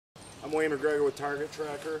I'm Wayne McGregor with Target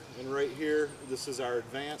Tracker, and right here, this is our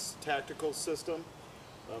advanced tactical system.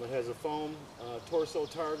 It has a foam torso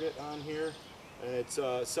target on here, and it's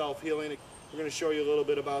self-healing. We're going to show you a little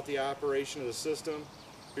bit about the operation of the system.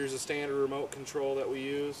 Here's a standard remote control that we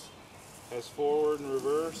use. It has forward and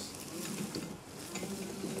reverse,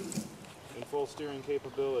 and full steering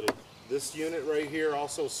capability. This unit right here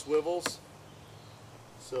also swivels,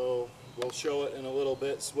 so we'll show it in a little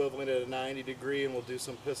bit, swiveling at a 90 degree, and we'll do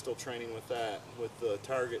some pistol training with that, with the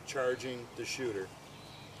target charging the shooter.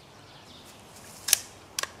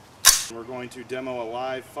 We're going to demo a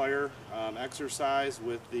live fire exercise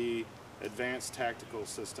with the advanced tactical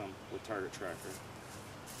system with Target Tracker.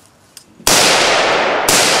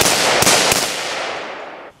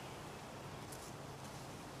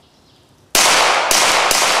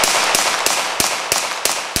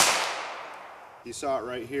 You saw it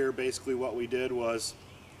right here. Basically what we did was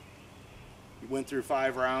we went through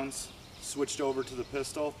 5 rounds, switched over to the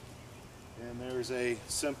pistol, and there's a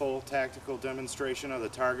simple tactical demonstration of the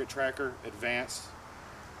Target Tracker Advanced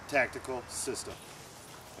Tactical System.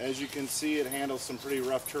 As you can see, it handles some pretty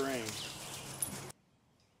rough terrain.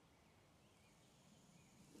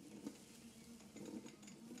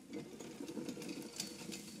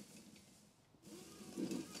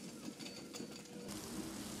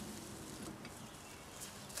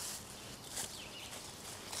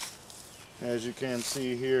 As you can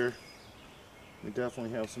see here, we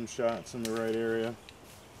definitely have some shots in the right area.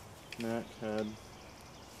 Neck, head,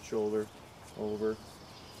 shoulder, over.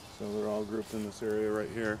 So they're all grouped in this area right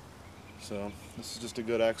here. So this is just a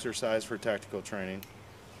good exercise for tactical training.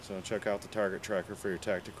 So check out the Target Tracker for your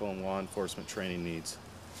tactical and law enforcement training needs.